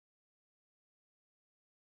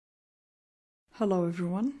Hello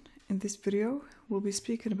everyone. In this video we'll be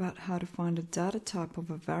speaking about how to find a data type of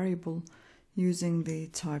a variable using the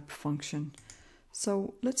type function.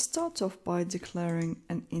 So let's start off by declaring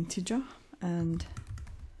an integer and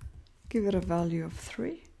give it a value of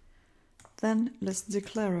 3. Then let's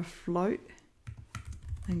declare a float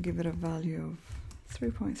and give it a value of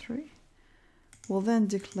 3.3. We'll then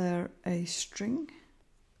declare a string.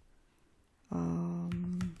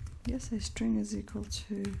 A string is equal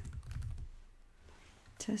to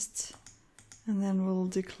test, and then we'll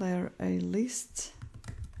declare a list,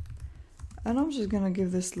 and I'm just going to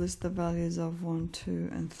give this list the values of 1, 2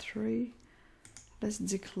 and 3. Let's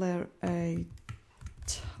declare a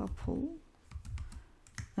tuple,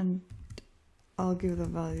 and I'll give the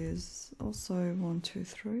values also 1, 2,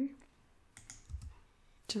 3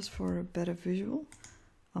 just for a better visual.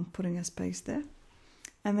 I'm putting a space there,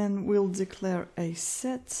 and then we'll declare a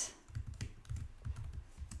set,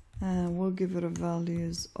 and we'll give it a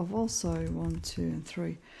values of also 1, 2 and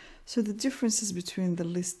 3. So the differences between the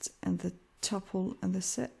list and the tuple and the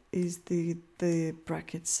set is the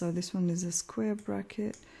brackets. So this one is a square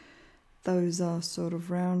bracket, those are sort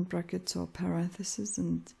of round brackets or parentheses,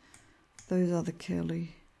 and those are the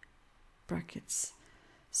curly brackets.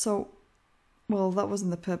 So, well, that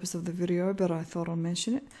wasn't the purpose of the video, but I thought I'll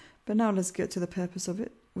mention it. But now let's get to the purpose of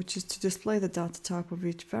it, which is to display the data type of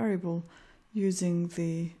each variable using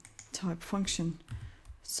the type function.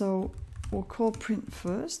 So we'll call print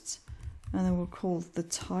first, and then we'll call the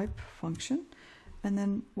type function, and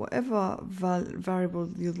then whatever variable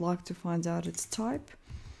you'd like to find out its type,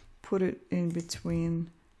 put it in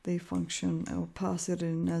between the function or pass it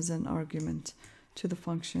in as an argument to the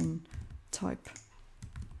function type.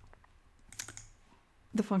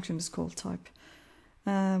 The function is called type.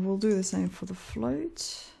 We'll do the same for the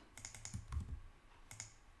float,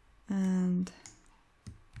 and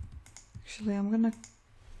actually I'm going to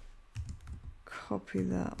copy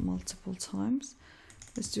that multiple times.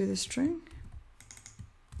 Let's do the string,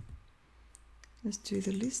 let's do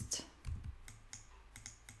the list,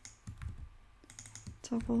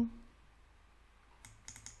 tuple,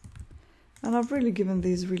 and I've really given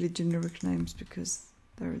these really generic names because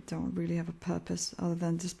they don't really have a purpose other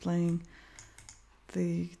than displaying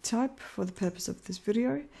the type for the purpose of this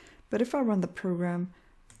video. But if I run the program,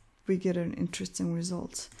 we get an interesting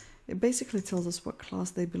result. It basically tells us what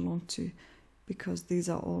class they belong to, because these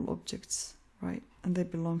are all objects, right? And they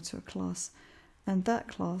belong to a class, and that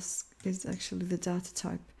class is actually the data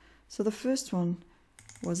type. So the first one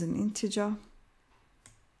was an integer,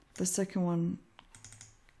 the second one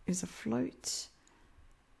is a float,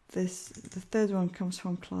 the third one comes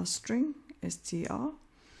from class string, str,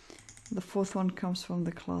 the fourth one comes from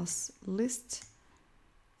the class list,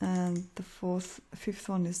 and the fifth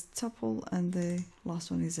one is tuple, and the last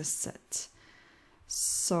one is a set.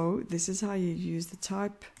 So this is how you use the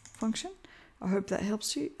type function. I hope that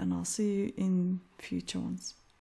helps you, and I'll see you in future ones.